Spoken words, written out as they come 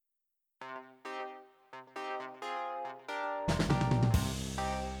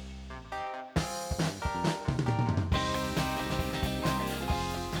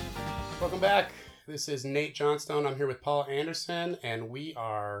Welcome back. This is Nate Johnstone. I'm here with Paul Anderson, and we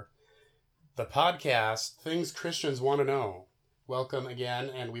are the podcast Things Christians Want to Know. Welcome again,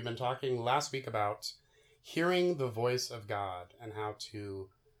 and we've been talking last week about hearing the voice of God and how to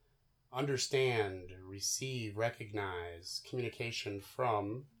understand, receive, recognize communication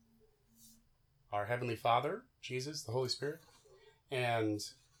from our Heavenly Father, Jesus, the Holy Spirit. And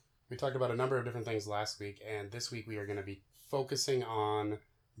we talked about a number of different things last week, and this week we are going to be focusing on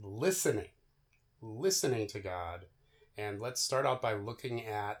listening to God. And let's start out by looking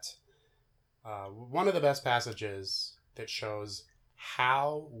at one of the best passages that shows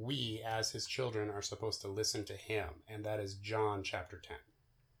how we as his children are supposed to listen to him, and that is John chapter 10.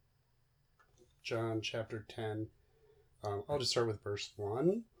 John chapter 10. I'll just start with verse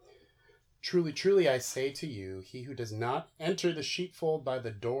 1. Truly, truly, I say to you, he who does not enter the sheepfold by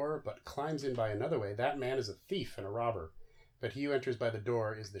the door, but climbs in by another way, that man is a thief and a robber. But he who enters by the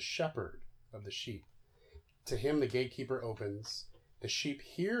door is the shepherd of the sheep. To him the gatekeeper opens. The sheep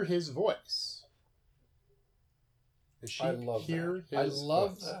hear his voice. The sheep hear his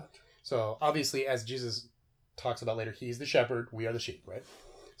voice. That. So obviously, as Jesus talks about later, he's the shepherd, we are the sheep, right?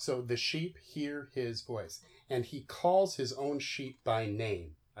 So the sheep hear his voice. And he calls his own sheep by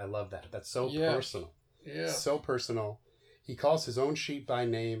name. I love that. That's so personal. Yeah. So personal. He calls his own sheep by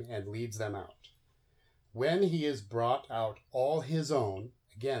name and leads them out. When he has brought out all his own,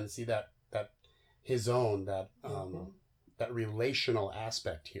 again, see that his own, that relational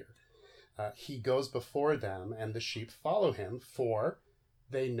aspect here. He goes before them, and the sheep follow him, for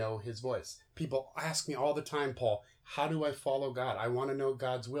they know his voice. People ask me all the time, Paul, how do I follow God? I want to know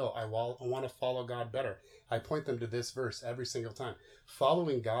God's will. I want to follow God better. I point them to this verse every single time.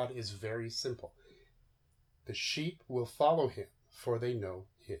 Following God is very simple. The sheep will follow him, for they know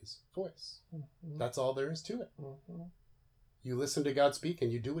his voice. Mm-hmm. That's all there is to it. Mm-hmm. You listen to God speak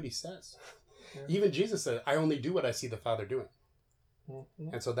and you do what he says. Yeah. Even Jesus said, I only do what I see the Father doing.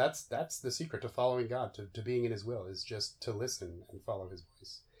 Mm-hmm. And so that's the secret to following God, to being in his will, is just to listen and follow his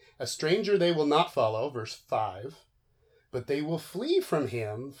voice. A stranger they will not follow, verse 5, but they will flee from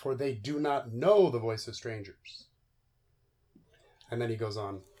him, for they do not know the voice of strangers. And then he goes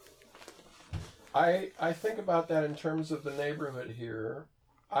on. I think about that in terms of the neighborhood here.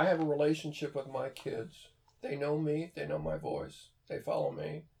 I have a relationship with my kids. They know me. They know my voice. They follow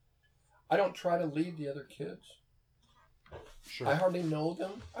me. I don't try to lead the other kids. Sure. I hardly know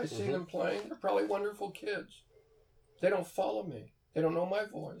them. I see them playing. They're probably wonderful kids. They don't follow me. They don't know my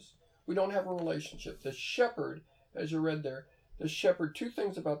voice. We don't have a relationship. The shepherd, as you read there, the shepherd, two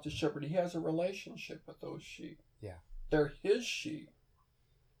things about the shepherd. He has a relationship with those sheep. Yeah. They're his sheep.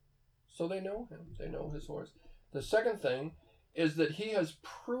 So they know him. They know his voice. The second thing is that he has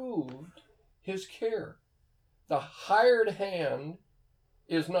proved his care. The hired hand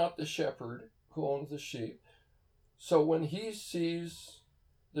is not the shepherd who owns the sheep. So when he sees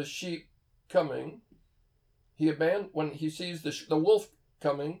the sheep coming, when he sees the wolf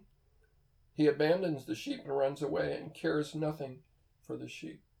coming, he abandons the sheep and runs away and cares nothing for the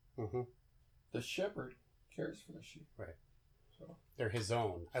sheep. Mm-hmm. The shepherd cares for the sheep. Right. So they're his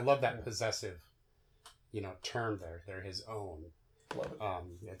own. I love that possessive, term there. They're his own. Love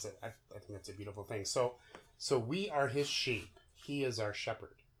it. I think that's a beautiful thing. So we are his sheep. He is our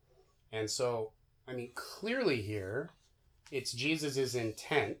shepherd. And so, clearly here, it's Jesus'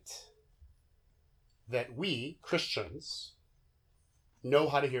 intent that we, Christians, know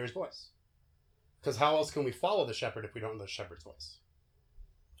how to hear his voice. Because how else can we follow the shepherd if we don't know the shepherd's voice?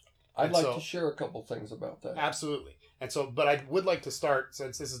 I'd like to share a couple things about that. Absolutely. And so, but I would like to start,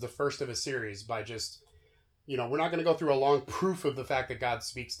 since this is the first of a series, by just, we're not going to go through a long proof of the fact that God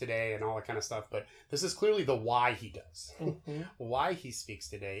speaks today and all that kind of stuff, but this is clearly the why he does. Mm-hmm. Why he speaks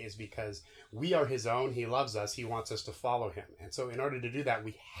today is because we are his own. He loves us. He wants us to follow him. And so in order to do that,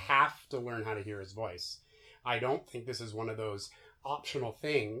 we have to learn how to hear his voice. I don't think this is one of those optional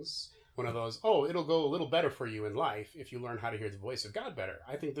things, one of those, it'll go a little better for you in life if you learn how to hear the voice of God better.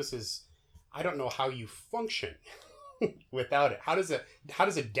 I think this is, I don't know how you function without it. How does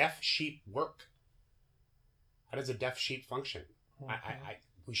a deaf sheep work? How does a deaf sheep function? Mm-hmm.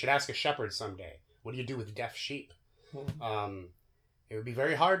 We should ask a shepherd someday. What do you do with deaf sheep? Mm-hmm. It would be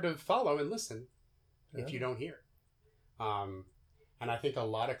very hard to follow and listen if you don't hear. And I think a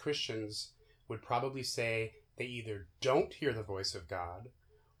lot of Christians would probably say they either don't hear the voice of God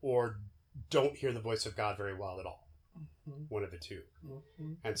or don't hear the voice of God very well at all. Mm-hmm. One of the two.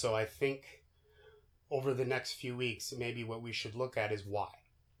 Mm-hmm. And so I think over the next few weeks, maybe what we should look at is why.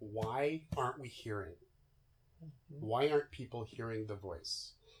 why aren't we hearing? Why aren't people hearing the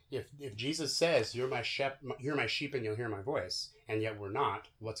voice? If Jesus says, you're my sheep and you'll hear my voice, and yet we're not,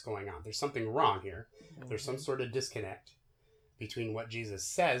 what's going on? There's something wrong here. There's some sort of disconnect between what Jesus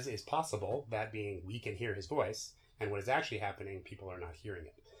says is possible, that being we can hear his voice, and what is actually happening, people are not hearing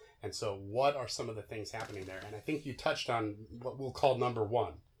it. And so what are some of the things happening there? And I think you touched on what we'll call number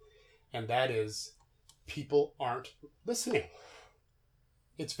one, and that is people aren't listening.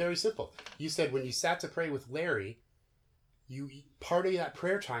 It's very simple. You said when you sat to pray with Larry, part of that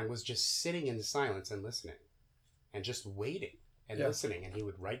prayer time was just sitting in the silence and listening and just waiting and listening. And he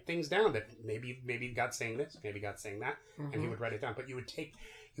would write things down that maybe God's saying this, maybe God's saying that, and he would write it down. But you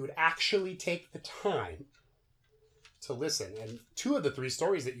would actually take the time to listen. And 2 of the 3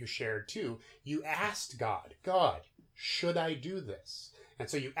 stories that you shared too, you asked God, should I do this? And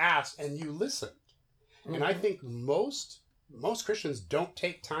so you asked and you listened. And I think most Christians don't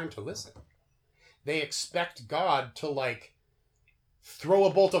take time to listen. They expect God to throw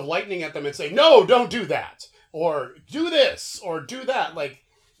a bolt of lightning at them and say, no, don't do that, or do this, or do that.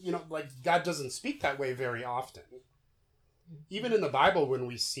 God doesn't speak that way very often. Even in the Bible, when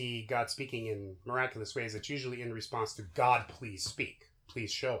we see God speaking in miraculous ways, it's usually in response to God, please speak,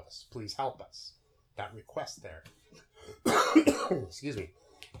 please show us, please help us. That request there. Excuse me.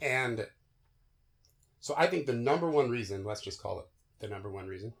 And so I think the number one reason, let's just call it the number one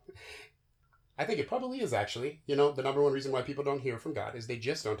reason, I think it probably is actually, the number one reason why people don't hear from God is they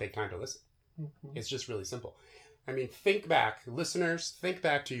just don't take time to listen. It's just really simple. I mean, think back, listeners, think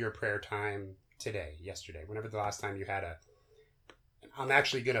back to your prayer time today, yesterday, whenever the last time you had I'm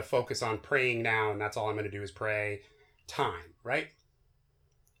actually going to focus on praying now, and that's all I'm going to do is pray time, right?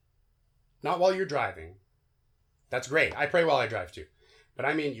 Not while you're driving. That's great. I pray while I drive too. But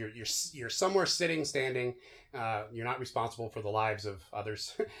I mean, you're somewhere sitting, standing. You're not responsible for the lives of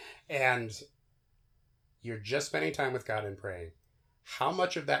others. And you're just spending time with God and praying. How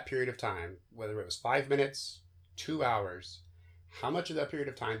much of that period of time, whether it was 5 minutes, 2 hours, how much of that period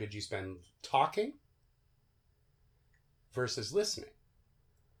of time did you spend talking versus listening?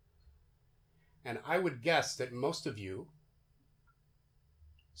 And I would guess that most of you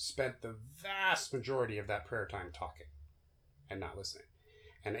spent the vast majority of that prayer time talking and not listening.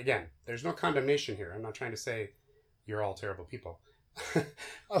 And again, there's no condemnation here. I'm not trying to say you're all terrible people.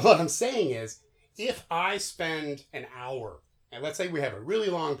 What I'm saying is, if I spend an hour, and let's say we have a really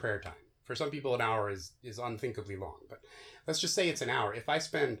long prayer time. For some people, an hour is unthinkably long. But let's just say it's an hour. If I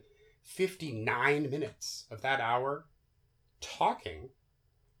spend 59 minutes of that hour talking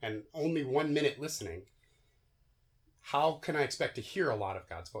and only 1 minute listening, how can I expect to hear a lot of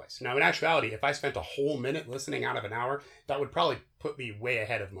God's voice? Now, in actuality, if I spent a whole minute listening out of an hour, that would probably put me way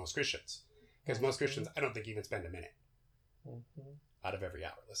ahead of most Christians. Because most Christians, I don't think even spend a minute out of every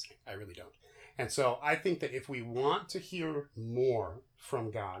hour listening. I really don't. And so I think that if we want to hear more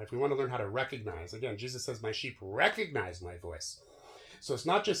from God, if we want to learn how to recognize, again, Jesus says, my sheep recognize my voice. So it's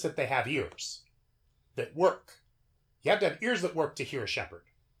not just that they have ears that work. You have to have ears that work to hear a shepherd.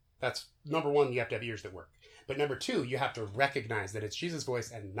 That's number one, you have to have ears that work. But number two, you have to recognize that it's Jesus' voice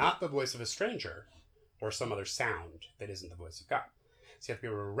and not the voice of a stranger or some other sound that isn't the voice of God. So you have to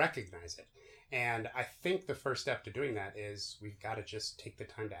be able to recognize it. And I think the first step to doing that is we've got to just take the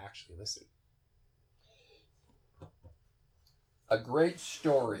time to actually listen. A great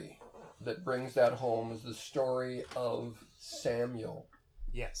story that brings that home is the story of Samuel.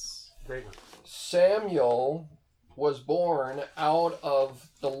 Yes, great one. Samuel was born out of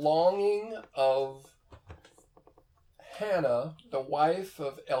the longing of Hannah, the wife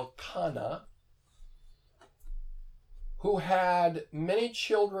of Elkanah, who had many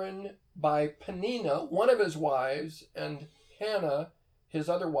children by Peninnah, one of his wives, and Hannah, his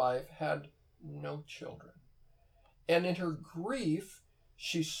other wife, had no children. And in her grief,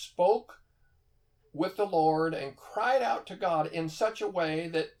 she spoke with the Lord and cried out to God in such a way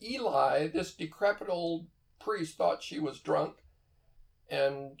that Eli, this decrepit old priest, thought she was drunk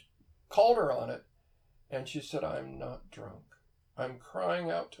and called her on it. And she said, I'm not drunk. I'm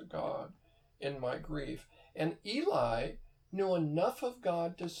crying out to God in my grief. And Eli knew enough of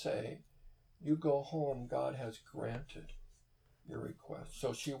God to say, you go home, God has granted your request.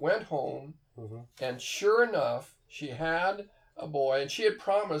 So she went home, and sure enough, she had a boy, and she had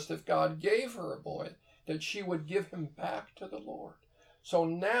promised if God gave her a boy, that she would give him back to the Lord. So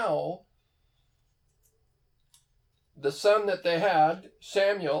now, the son that they had,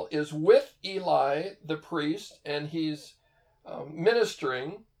 Samuel, is with Eli, the priest, and he's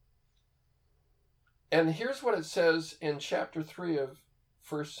ministering. And here's what it says in chapter 3 of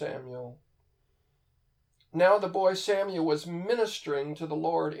 1 Samuel. Now the boy Samuel was ministering to the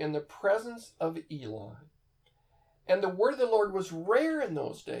Lord in the presence of Eli. And the word of the Lord was rare in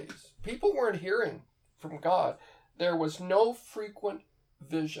those days. People weren't hearing from God. There was no frequent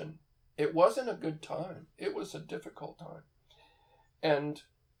vision. It wasn't a good time. It was a difficult time. And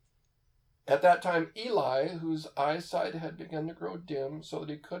at that time, Eli, whose eyesight had begun to grow dim so that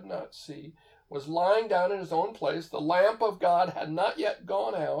he could not see, was lying down in his own place. The lamp of God had not yet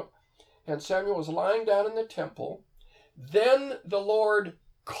gone out, and Samuel was lying down in the temple. Then the Lord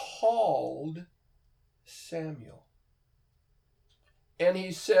called Samuel. And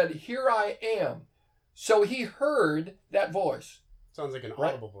he said, "Here I am." So he heard that voice. Sounds like an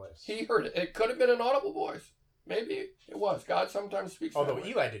Right? audible voice. He heard it. It could have been an audible voice. Maybe it was. God sometimes speaks Although that way.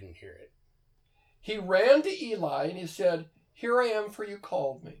 Eli didn't hear it. He ran to Eli and he said, "Here I am, for you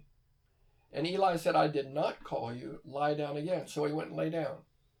called me." And Eli said, "I did not call you. Lie down again." So he went and lay down.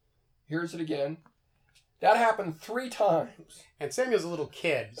 Here's it again. That happened 3 times. And Samuel's a little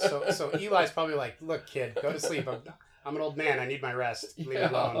kid, so Eli's probably like, "Look, kid, go to sleep. I'm an old man. I need my rest. Leave me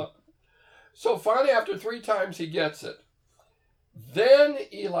alone." So finally, after 3 times, he gets it. Then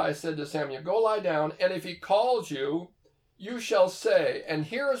Eli said to Samuel, "Go lie down, and if he calls you, you shall say," and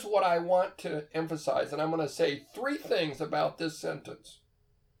here's what I want to emphasize, and I'm going to say 3 things about this sentence.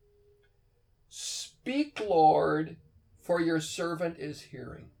 "Speak, Lord, for your servant is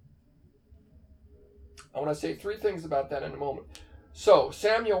hearing." I want to say 3 things about that in a moment. So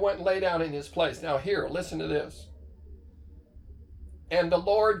Samuel went and lay down in his place. Now here, listen to this. "And the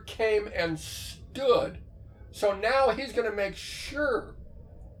Lord came and stood." So now he's going to make sure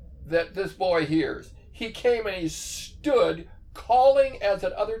that this boy hears. He came and he stood, calling as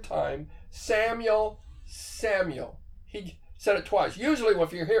at other time, "Samuel, Samuel." He said it twice. Usually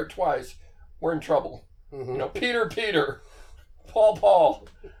if you hear it twice, we're in trouble. Mm-hmm. You know, Peter, Peter, Paul, Paul,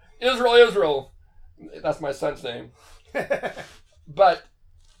 Israel, Israel. That's my son's name. But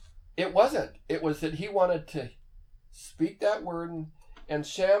it wasn't. It was that he wanted to speak that word. And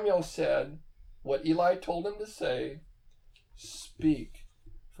Samuel said what Eli told him to say, "Speak,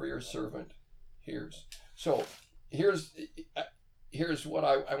 for your servant hears." So here's what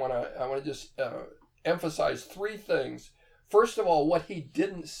I want to just emphasize 3 things. First of all, what he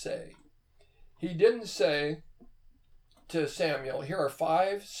didn't say. He didn't say to Samuel, "Here are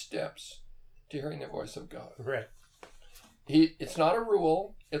 5 steps to hearing the voice of God." Right. It's not a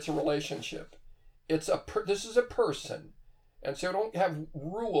rule. It's a relationship. This is a person, and so don't have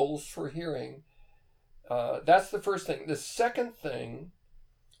rules for hearing. That's the first thing. The second thing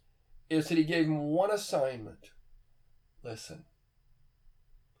is that he gave him one assignment. Listen.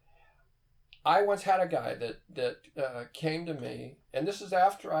 I once had a guy that came to me, and this is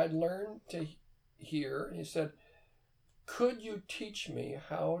after I'd learned to hear, and he said, "Could you teach me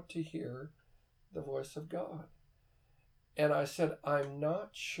how to hear the voice of God?" And I said, "I'm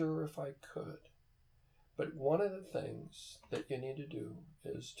not sure if I could, but one of the things that you need to do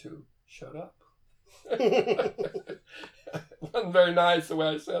is to shut up." It wasn't very nice the way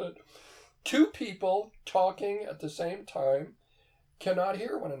I said it. 2 people talking at the same time cannot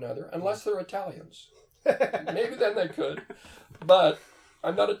hear one another unless they're Italians. Maybe then they could, but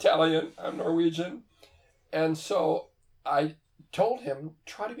I'm not Italian, I'm Norwegian. And so I told him,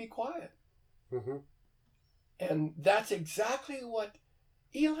 try to be quiet. Mm-hmm. And that's exactly what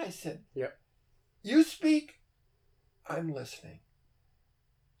Eli said. Yep. You speak, I'm listening.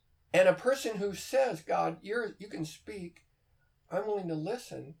 And a person who says, "God, you can speak, I'm willing to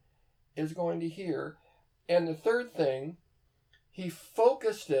listen," is going to hear. And the third thing, he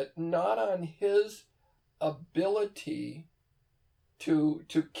focused it not on his ability to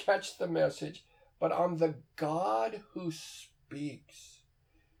catch the message, but on the God who speaks.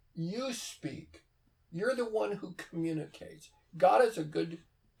 You speak. You're the one who communicates. God is a good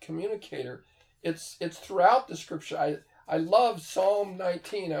communicator. It's throughout the scripture. I love Psalm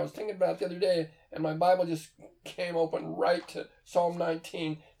 19. I was thinking about it the other day, and my Bible just came open right to Psalm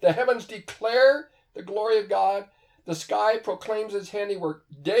 19. "The heavens declare the glory of God. The sky proclaims his handiwork.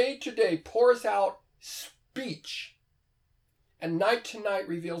 Day to day pours out speech, and night to night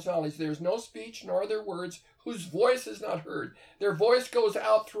reveals knowledge. There is no speech, nor are there words, whose voice is not heard. Their voice goes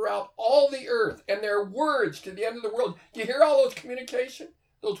out throughout all the earth, and their words to the end of the world." You hear all those communication?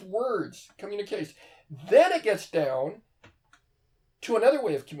 Those words, communication. Then it gets down to another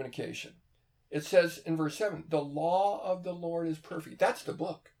way of communication. It says in verse 7, "The law of the Lord is perfect." That's the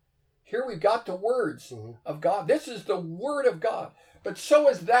book. Here we've got the words of God. This is the word of God. But so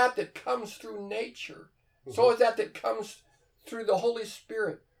is that comes through nature. So is that comes through the Holy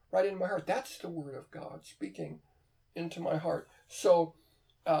Spirit right into my heart. That's the word of God speaking into my heart. So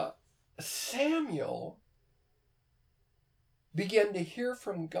Samuel began to hear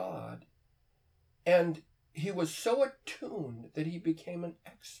from God, and he was so attuned that he became an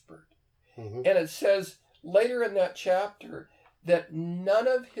expert. Mm-hmm. And it says later in that chapter that none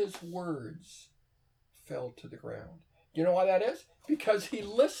of his words fell to the ground. Do you know why that is? Because he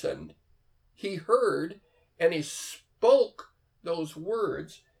listened, he heard, and he spoke those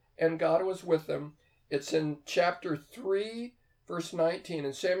words, and God was with him. It's in chapter 3, verse 19.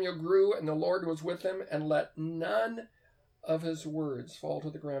 And Samuel grew, and the Lord was with him, and let none of his words fall to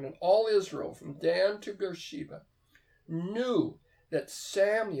the ground. And all Israel, from Dan to Beersheba, knew that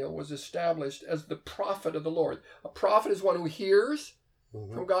Samuel was established as the prophet of the Lord. A prophet is one who hears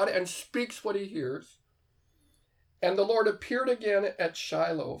from God and speaks what he hears. And the Lord appeared again at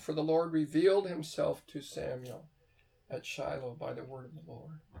Shiloh, for the Lord revealed himself to Samuel at Shiloh by the word of the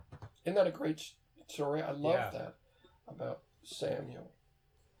Lord. Isn't that a great story? I love that about Samuel.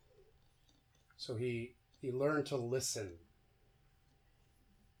 So he learned to listen.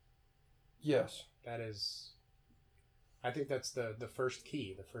 Yes. That is, I think that's the first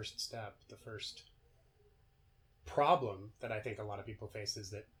key, the first step, the first problem that I think a lot of people face is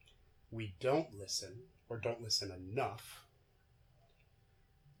that we don't listen or don't listen enough.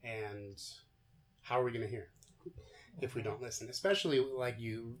 And how are we going to hear if we don't listen? Especially like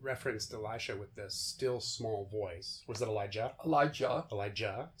you referenced Elisha with the still small voice. Was it Elijah?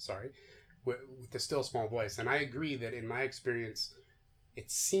 Elijah, sorry. With the still small voice. And I agree that in my experience, it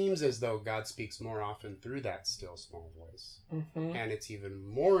seems as though God speaks more often through that still small voice. Mm-hmm. And it's even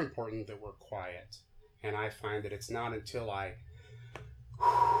more important that we're quiet. And I find that it's not until I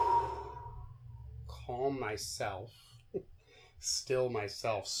calm myself, still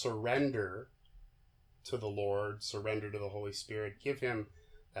myself, surrender to the Lord, surrender to the Holy Spirit, give him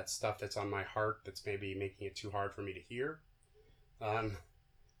that stuff that's on my heart that's maybe making it too hard for me to hear.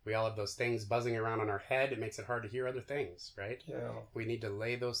 We all have those things buzzing around in our head. It makes it hard to hear other things, right? Yeah. We need to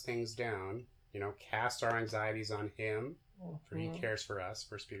lay those things down, cast our anxieties on him, for he cares for us,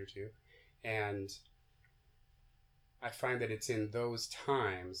 1 Peter 2. And I find that it's in those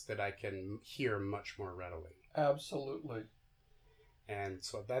times that I can hear much more readily. Absolutely. And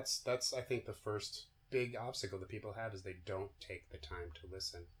so that's I think the first big obstacle that people have is they don't take the time to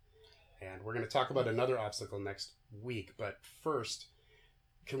listen. And we're going to talk about another obstacle next week, but first,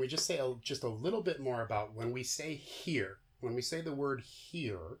 can we just say just a little bit more about when we say hear, when we say the word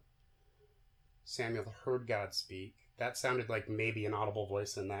hear, Samuel heard God speak. That sounded like maybe an audible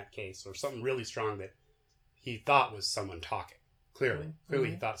voice in that case, or something really strong that he thought was someone talking. Clearly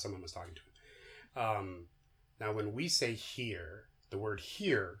he thought someone was talking to him. Now, when we say hear, the word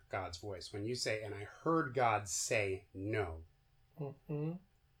hear God's voice, when you say, and I heard God say no,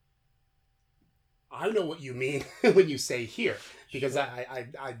 I know what you mean when you say hear, because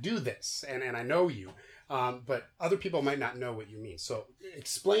I do this, and I know you, but other people might not know what you mean. So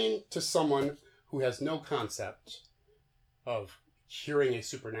explain to someone who has no concept of hearing a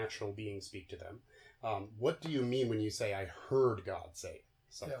supernatural being speak to them, what do you mean when you say, I heard God say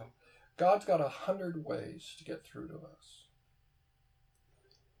something? Yeah. God's got 100 ways to get through to us.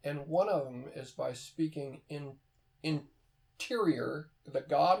 And one of them is by speaking interior. The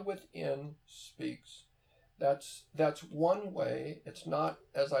God within speaks. That's one way. It's not,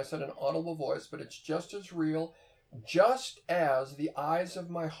 as I said, an audible voice, but it's just as real, just as the eyes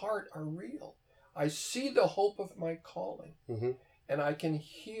of my heart are real. I see the hope of my calling, and I can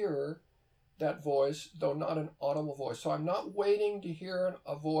hear that voice, though not an audible voice. So I'm not waiting to hear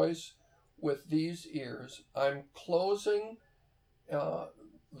a voice with these ears. I'm closing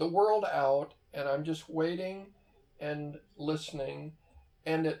the world out, and I'm just waiting and listening.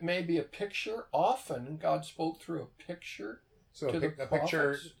 And it may be a picture. Often God spoke through a picture. So a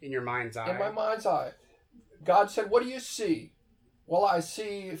picture in your mind's eye. In my mind's eye. God said, what do you see? Well, I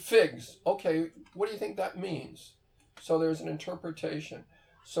see figs. Okay, what do you think that means? So there's an interpretation.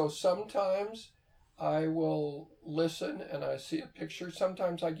 So sometimes I will listen and I see a picture.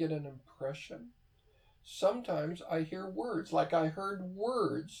 Sometimes I get an impression. Sometimes I hear words. Like I heard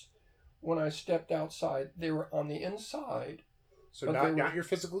words when I stepped outside. They were on the inside. So not your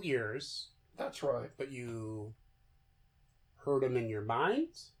physical ears. That's right. But you heard them in your mind?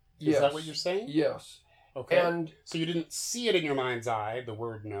 Yes. Is that what you're saying? Yes. Okay. And so you didn't see it in your mind's eye, the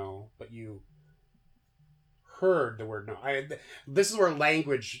word no, but you heard the word no. This is where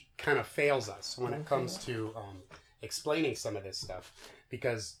language kind of fails us when it comes to explaining some of this stuff.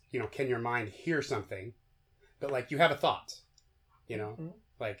 Because, can your mind hear something? But like you have a thought,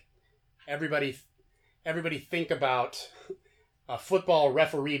 like everybody think about a football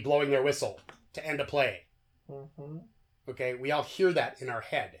referee blowing their whistle to end a play. Okay, we all hear that in our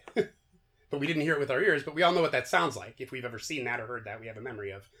head. but we didn't hear it with our ears, but we all know what that sounds like. If we've ever seen that or heard that, we have a memory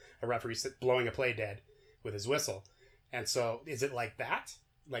of a referee blowing a play dead with his whistle. And so is it like that?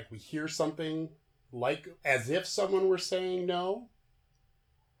 Like we hear something like as if someone were saying no?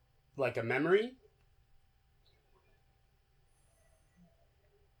 Like a memory?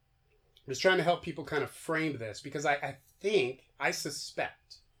 I'm just trying to help people kind of frame this because I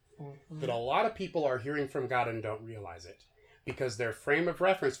suspect that a lot of people are hearing from God and don't realize it because their frame of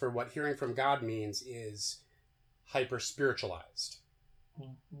reference for what hearing from God means is hyper spiritualized.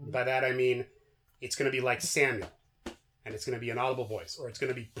 By that I mean it's going to be like Samuel and it's going to be an audible voice, or it's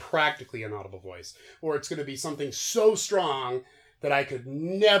going to be practically an audible voice, or it's going to be something so strong that I could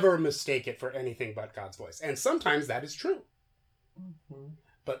never mistake it for anything but God's voice. And sometimes that is true.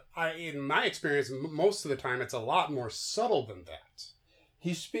 But in my experience, most of the time, it's a lot more subtle than that.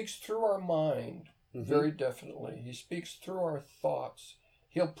 He speaks through our mind, very definitely. He speaks through our thoughts.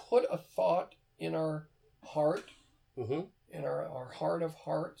 He'll put a thought in our heart, in our heart of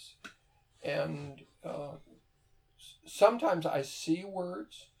hearts. And sometimes I see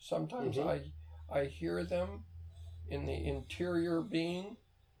words. Sometimes I hear them in the interior being.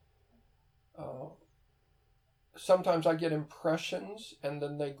 Sometimes I get impressions and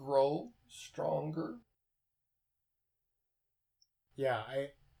then they grow stronger. Yeah,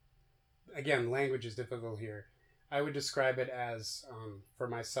 again, language is difficult here. I would describe it as, for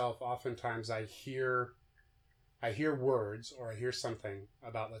myself, oftentimes I hear words or I hear something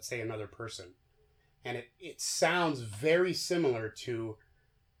about, let's say, another person. And it sounds very similar to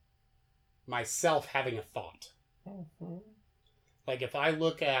myself having a thought. Like if I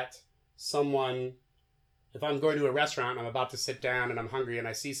look at someone, if I'm going to a restaurant and I'm about to sit down and I'm hungry and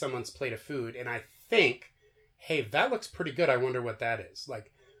I see someone's plate of food and I think, hey, that looks pretty good. I wonder what that is.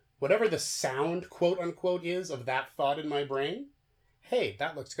 Like whatever the sound, quote unquote, is of that thought in my brain. Hey,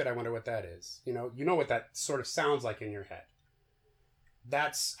 that looks good. I wonder what that is. You know what that sort of sounds like in your head.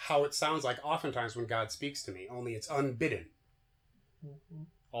 That's how it sounds like oftentimes when God speaks to me, only it's unbidden.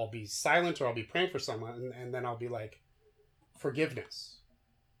 I'll be silent or I'll be praying for someone and then I'll be like, forgiveness.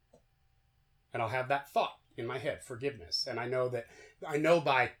 And I'll have that thought in my head, forgiveness. And I know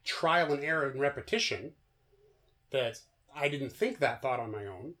by trial and error and repetition that I didn't think that thought on my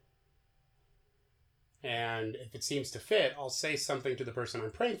own. And if it seems to fit, I'll say something to the person I'm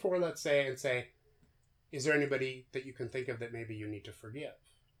praying for, let's say, and say, is there anybody that you can think of that maybe you need to forgive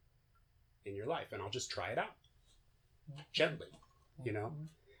in your life? And I'll just try it out gently,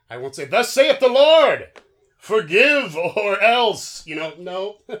 I won't say, thus saith the Lord, forgive or else,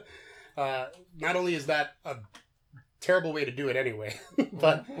 no. Not only is that a terrible way to do it anyway,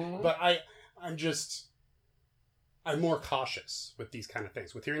 but I'm more cautious with these kind of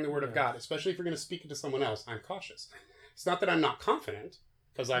things. With hearing the word of God, especially if you're going to speak it to someone else, I'm cautious. It's not that I'm not confident,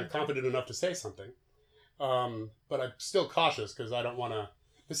 because I'm confident enough to say something, but I'm still cautious because I don't want to.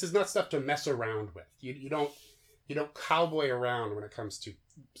 This is not stuff to mess around with. You don't cowboy around when it comes to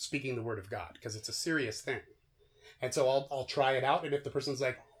speaking the word of God, because it's a serious thing. And so I'll try it out, and if the person's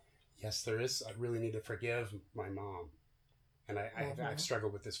like, yes, there is. I really need to forgive my mom. And I've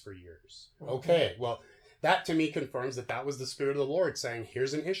struggled with this for years. Okay, well, that to me confirms that was the Spirit of the Lord saying,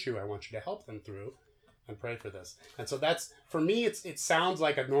 here's an issue I want you to help them through and pray for this. And so that's, for me, it sounds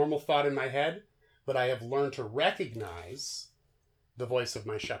like a normal thought in my head, but I have learned to recognize the voice of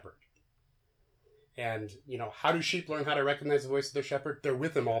my shepherd. And, how do sheep learn how to recognize the voice of their shepherd? They're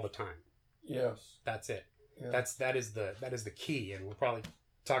with him all the time. Yes. That's it. Yeah. That is the key, and we'll probably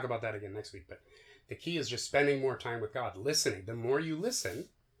talk about that again next week. But the key is just spending more time with God, listening. The more you listen,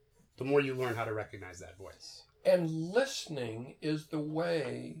 the more you learn how to recognize that voice. And listening is the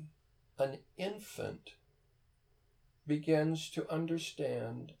way an infant begins to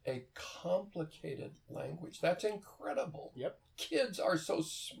understand a complicated language. That's incredible. Yep. Kids are so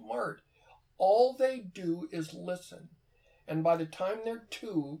smart. All they do is listen. And by the time they're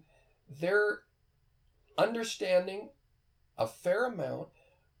 2, they're understanding a fair amount.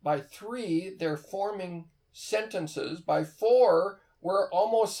 By 3, they're forming sentences. By 4, we're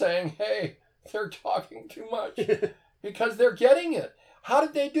almost saying, hey, they're talking too much because they're getting it. How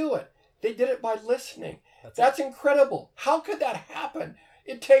did they do it? They did it by listening. That's incredible. How could that happen?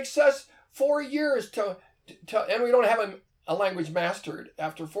 It takes us 4 years to and we don't have a language mastered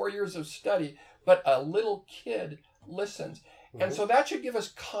after 4 years of study, but a little kid listens. And so that should give us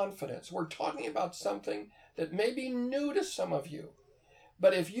confidence. We're talking about something that may be new to some of you.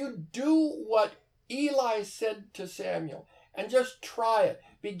 But if you do what Eli said to Samuel and just try it,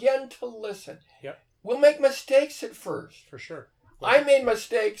 begin to listen. Yep. We'll make mistakes at first. For sure. I made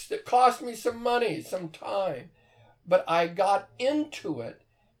mistakes that cost me some money, some time. But I got into it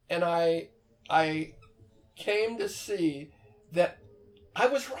and I I came to see that I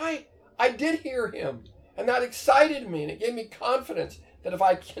was right. I did hear him. And that excited me, and it gave me confidence that if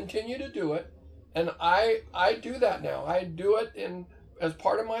I continue to do it, and I do that now. I do it as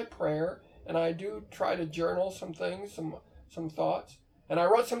part of my prayer, and I do try to journal some things, some thoughts. And I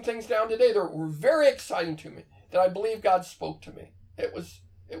wrote some things down today that were very exciting to me, that I believe God spoke to me. It was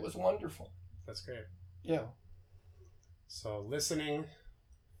wonderful. That's great. Yeah. So listening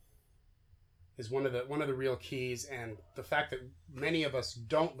is one of the real keys, and the fact that many of us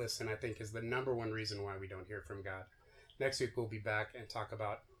don't listen, I think, is the number one reason why we don't hear from God. Next week we'll be back and talk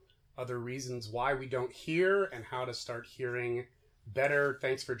about other reasons why we don't hear and how to start hearing better.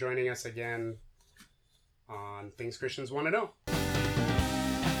 Thanks for joining us again on Things Christians Want to Know.